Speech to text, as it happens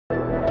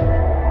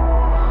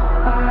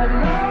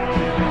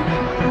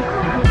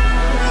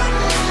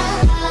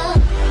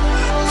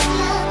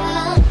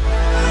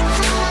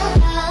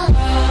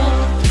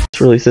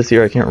Released this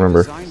year? I can't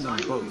remember.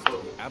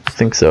 I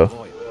think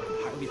so.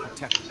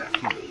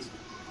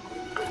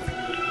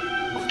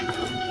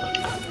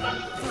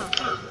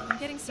 I'm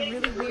getting some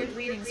really weird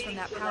readings from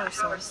that power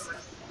source.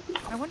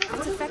 I wonder if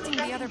it's affecting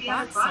the other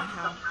bots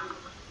somehow.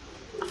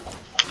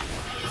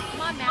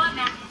 Come on,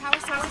 man. Power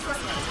source is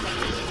this way.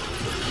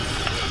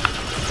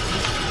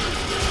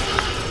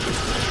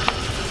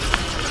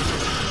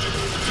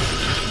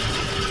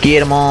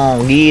 Get him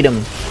on, get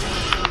him.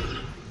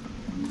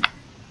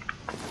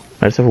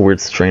 I just have a weird,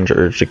 strange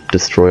urge to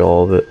destroy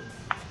all of it.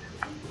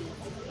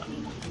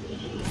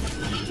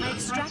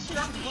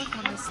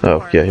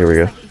 Oh, yeah, here we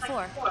go.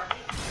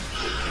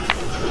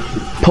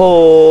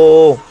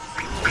 Pull!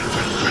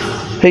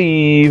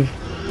 Heave!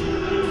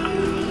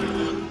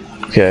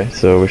 Okay,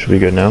 so we should be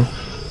good now.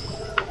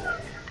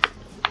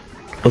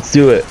 Let's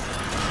do it.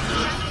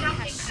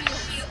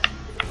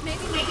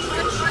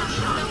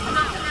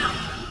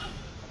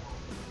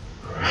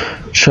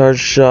 Charge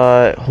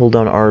shot, hold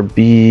down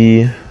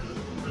RB.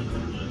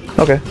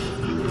 Okay.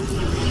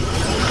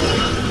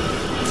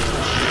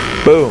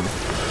 Boom.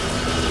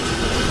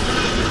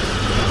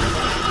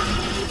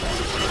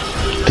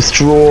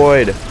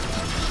 Destroyed.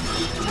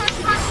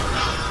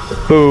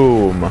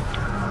 Boom.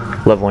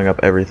 Leveling up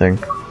everything.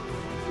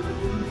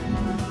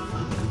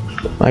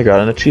 I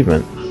got an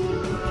achievement.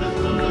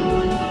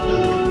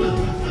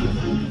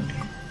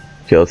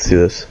 Okay, let's see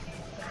this.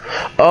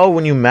 Oh,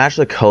 when you match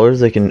the colors,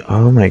 they can.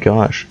 Oh my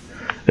gosh.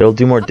 It'll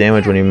do more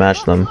damage when you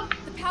match them.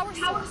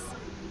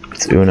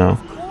 It's Uno.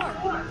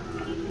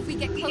 If we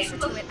get closer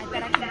to it, I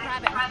bet I can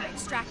grab it with my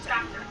extractor.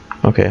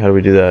 Okay, how do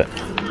we do that?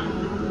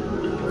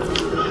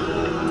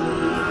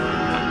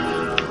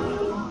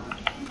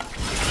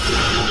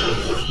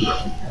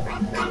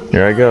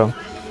 Here I go.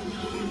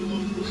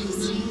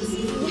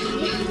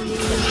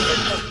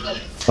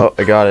 Oh,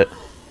 I got it.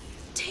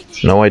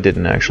 No, I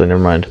didn't actually.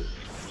 Never mind.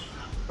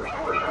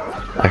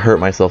 I hurt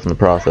myself in the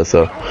process,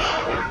 so.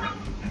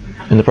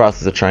 In the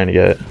process of trying to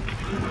get it.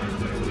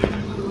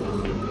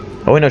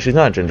 Oh wait, no, she's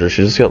not ginger.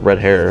 She's just got red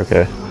hair.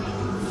 Okay. I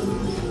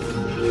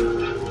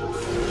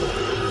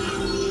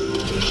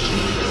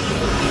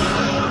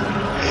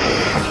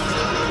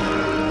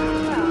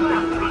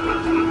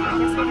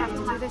guess we have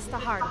to do this the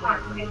hard way.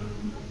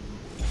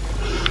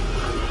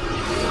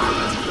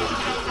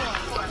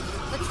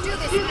 Let's do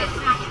this.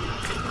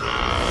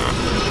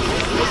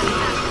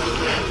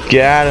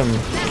 Got him.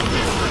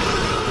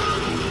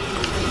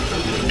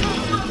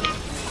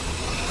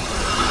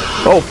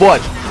 Oh,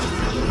 fudge.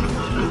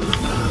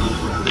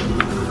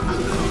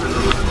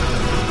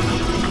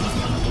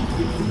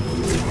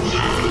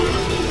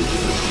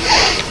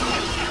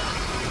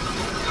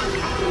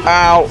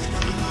 Ow!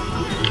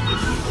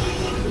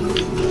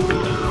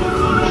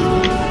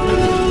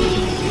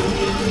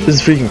 This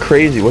is freaking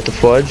crazy. What the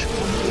fudge?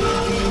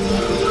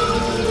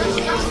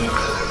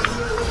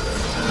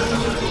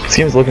 This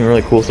game's looking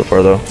really cool so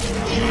far, though.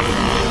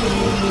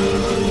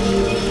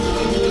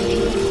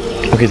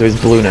 Okay, so he's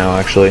blue now,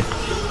 actually.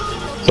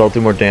 So I'll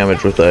do more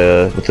damage with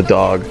the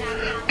dog.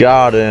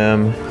 Got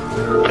him.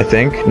 I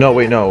think. No,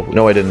 wait,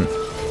 no, I didn't.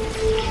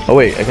 Oh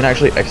wait, I can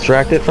actually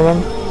extract it from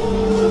him.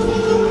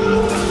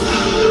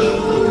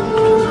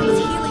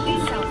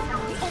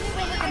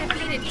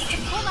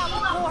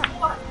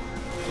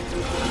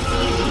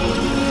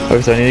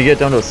 Okay, so I need to get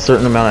down to a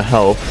certain amount of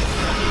health,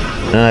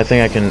 and I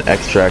think I can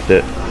extract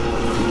it.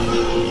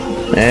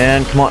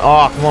 And come on,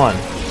 oh come on.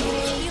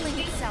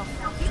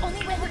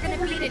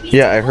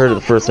 Yeah, I heard it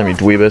the first time, you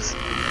dweebus.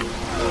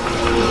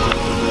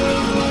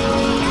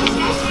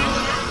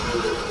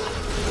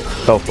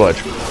 Oh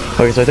fudge.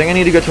 Okay, so I think I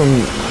need to get to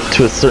him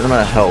to a certain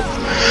amount of health,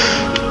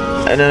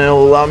 and then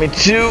it'll allow me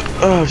to.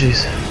 Oh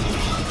jeez.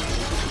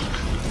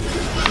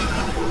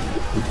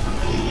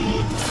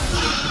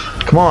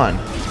 Come on.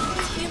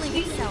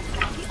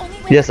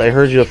 Yes, I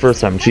heard you the first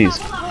time. Jeez.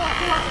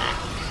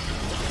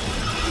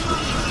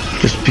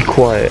 Just be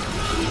quiet.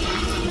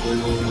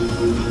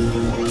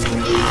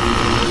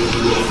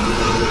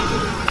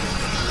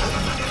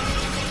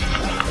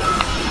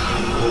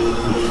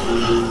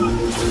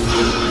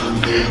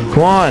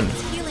 Come on.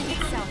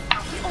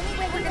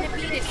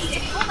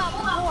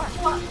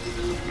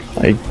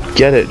 I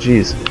get it.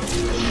 Jeez.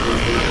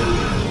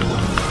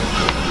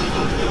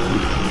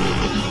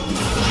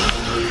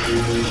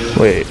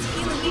 Wait.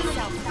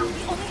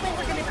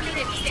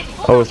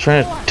 Oh, it's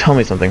trying to tell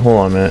me something. Hold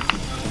on a minute.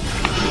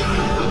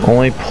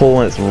 Only pull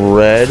when it's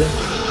red.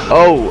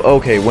 Oh,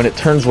 okay. When it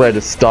turns red,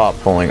 to stop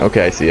pulling.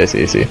 Okay, I see. I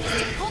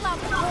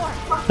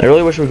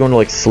really wish we would go into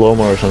like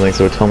slow-mo or something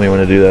so it would tell me when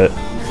to do that.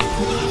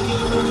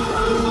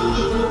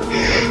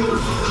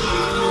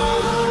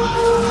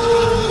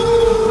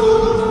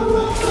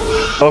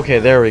 Okay,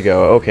 there we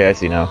go. Okay, I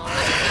see now.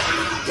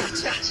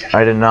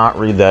 I did not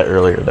read that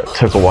earlier. That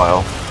took a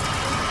while.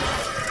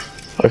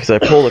 Okay, so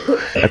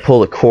I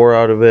pulled a core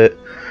out of it.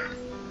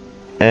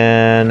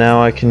 And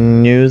now I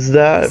can use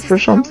that for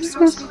something. We've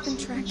been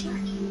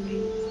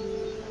tracking.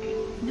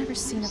 Never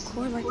seen a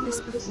core like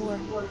this before.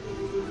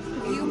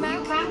 Have you, Mac?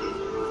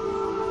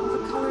 All the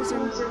colors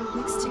are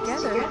mixed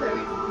together.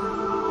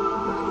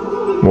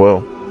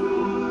 Whoa.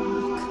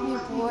 Come here,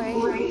 boy.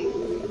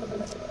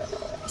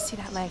 I see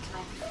that leg.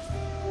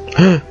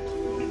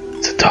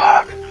 It's a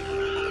dog.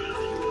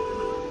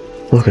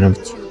 Look at him.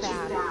 Too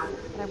bad,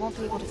 but I won't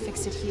be able to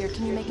fix it here.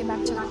 Can you make it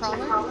back to the crawler?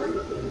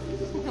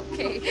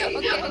 Okay.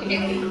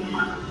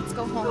 Let's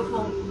go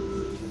home.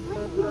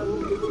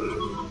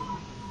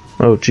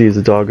 Oh, geez,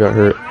 the dog got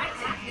hurt. We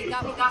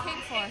got what we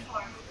came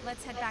for.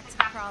 Let's head back to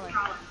the crawler.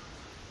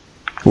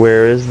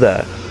 Where is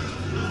that?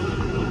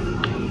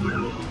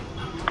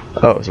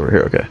 Oh, it's over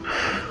here. Okay.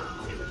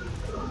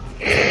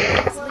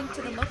 It's linked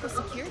to the local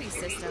security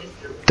system.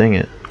 Dang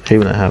it. I hate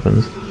when that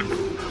happens.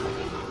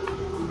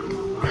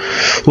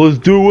 Let's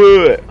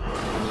do it!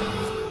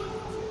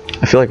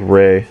 I feel like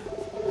Ray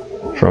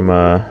from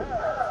the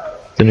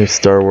new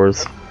Star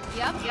Wars.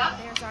 Yep,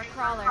 there's our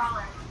crawler.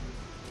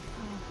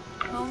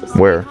 Home,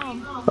 Where?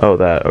 home. Oh,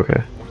 that.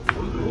 Okay.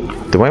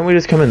 Then why don't we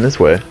just come in this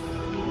way?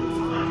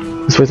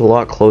 This way's a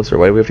lot closer.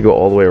 Why do we have to go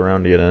all the way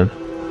around to get in?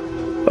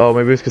 Oh,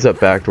 maybe it's because that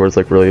back door is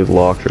like really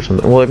locked or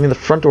something. Well, I mean the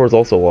front door is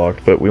also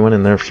locked, but we went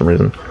in there for some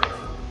reason.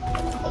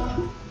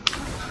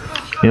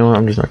 You know what?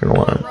 I'm just not gonna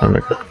lie. I'm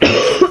not gonna...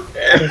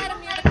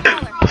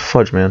 The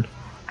fudge, man.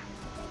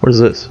 What is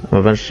this?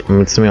 I'm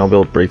assuming I'll be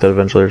able to break that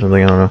eventually or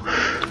something. I don't know.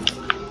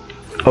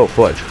 Oh,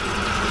 fudge.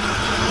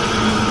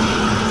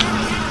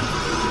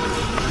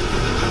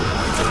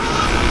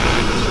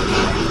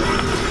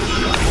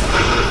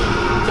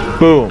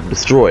 Boom!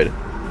 Destroyed.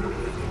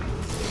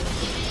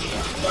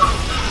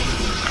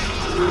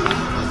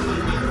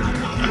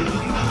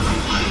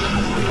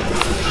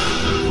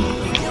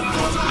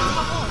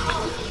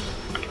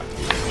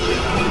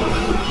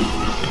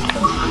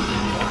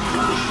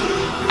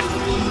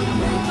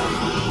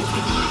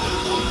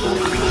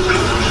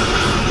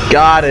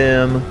 Got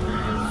him!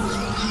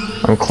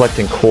 I'm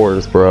collecting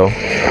cores, bro.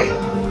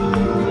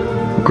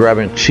 I'm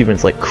grabbing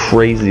achievements like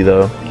crazy,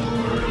 though.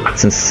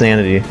 It's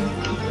insanity.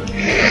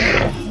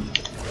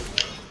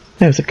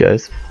 Hey, what's up,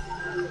 guys?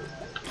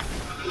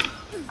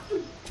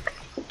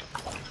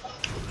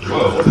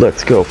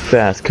 Let's go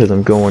fast, cause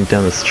I'm going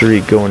down the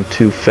street, going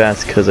too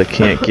fast, cause I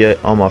can't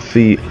get on my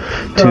feet.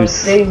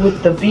 Stay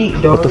with the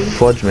beat, dog. What the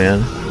fudge,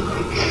 man?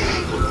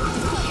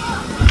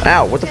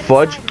 Ow! What the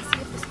fudge?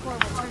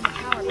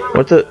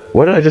 What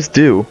did I just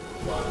do?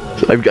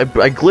 I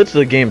glitched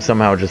the game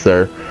somehow just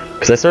there,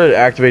 because I started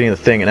activating the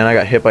thing and then I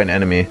got hit by an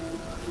enemy.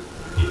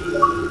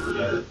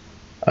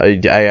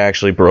 I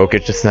actually broke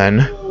it just then.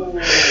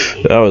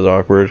 That was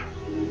awkward.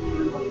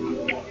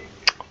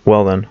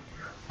 Well then,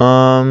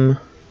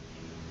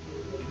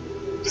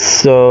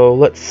 so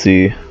let's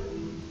see.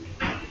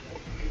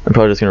 I'm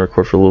probably just gonna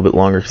record for a little bit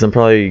longer because I'm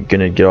probably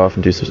gonna get off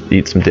and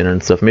eat some dinner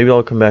and stuff. Maybe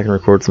I'll come back and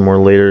record some more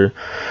later.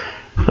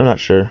 I'm not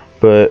sure,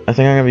 but I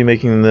think I'm gonna be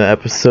making the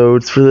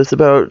episodes for this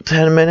about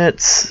 10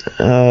 minutes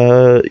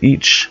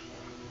each,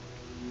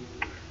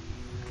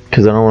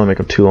 because I don't want to make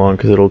them too long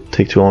because it'll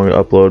take too long to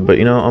upload. But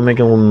you know, I'll make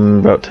them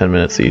about 10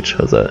 minutes each.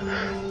 How's that?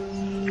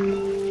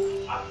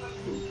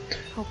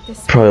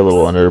 Probably a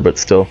little under, but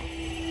still.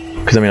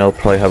 Because I mean, I'll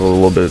probably have a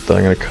little bit that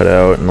I'm gonna cut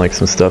out and like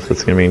some stuff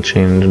that's gonna be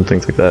changed and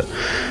things like that.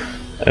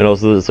 And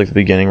also, it's like the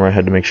beginning where I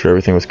had to make sure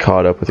everything was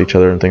caught up with each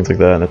other and things like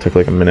that, and it took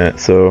like a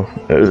minute. So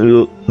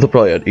they'll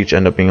probably each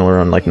end up being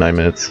around like 9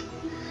 minutes.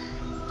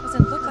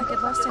 Doesn't look like it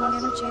lost any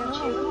energy at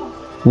all.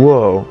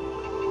 Whoa.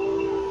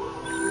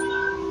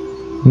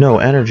 No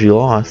energy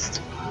lost.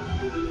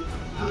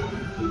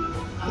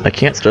 I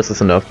can't stress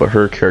this enough, but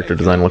her character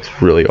design looks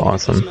really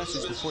awesome.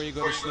 Before you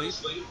go to sleep,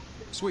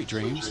 sweet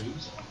dreams.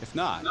 If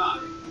not,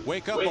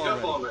 wake up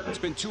already. It's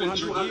been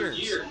 200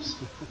 years.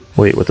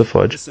 Wait, what the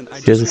fudge? Listen,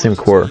 He has the same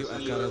core.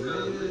 I've got a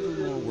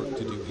little more work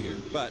to do here,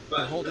 but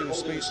they're holding a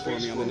space for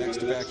me on the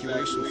next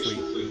evacuation fleet,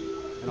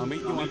 and I'll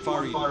meet you on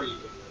Far Eden,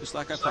 just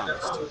like I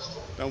promised.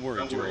 Don't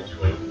worry, Joel.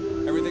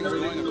 Everything's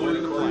going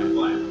according to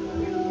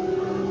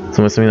plan. So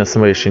I'm assuming that's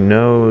somebody she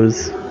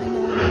knows. I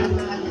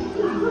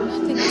know,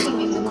 nothing is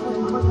going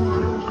according to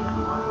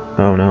plan.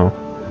 Oh no.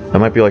 That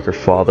might be like her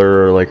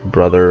father or like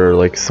brother or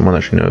like someone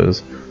that she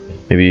knows.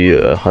 Maybe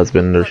a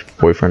husband or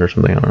boyfriend or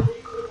something, I don't know.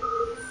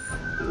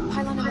 The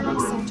pylon in the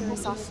next sector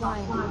is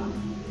offline.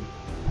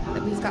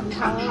 But we've got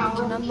power, we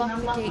can unlock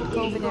the gate,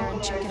 go over there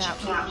and check it out.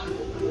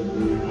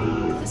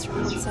 This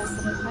report says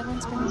that the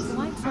pylon's been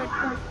offline for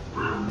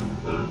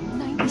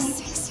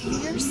 96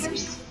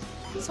 years?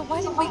 So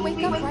why didn't we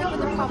wake up right when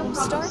the problem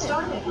started?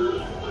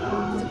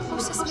 The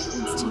closest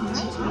maintenance team,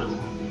 right?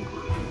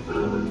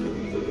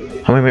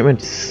 How many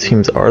maintenance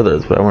teams are there?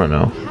 That's what I want to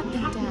know. What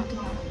happened, Dad?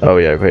 Oh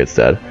yeah, okay, it's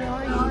Dad. Where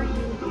are you?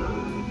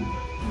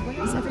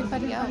 Where's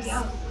everybody else?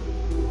 Come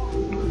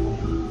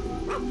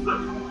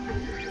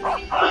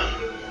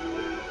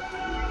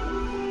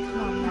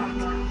on, Mac.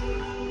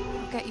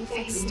 I'll get you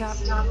fixed up.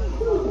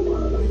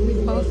 We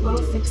both need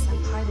to fix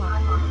that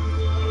pylon.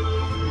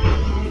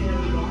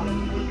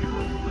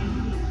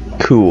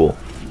 Cool.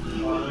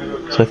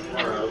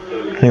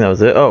 think that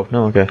was it. Oh,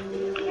 no, okay.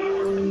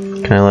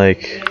 Can I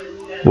like...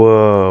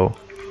 Whoa.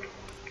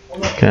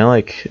 Can I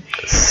like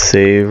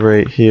save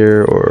right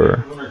here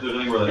or...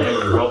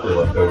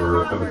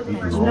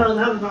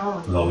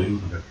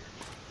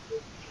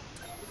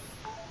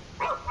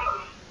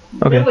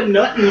 Okay. There was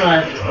nothing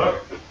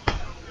left.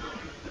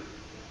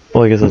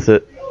 Well, I guess that's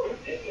it.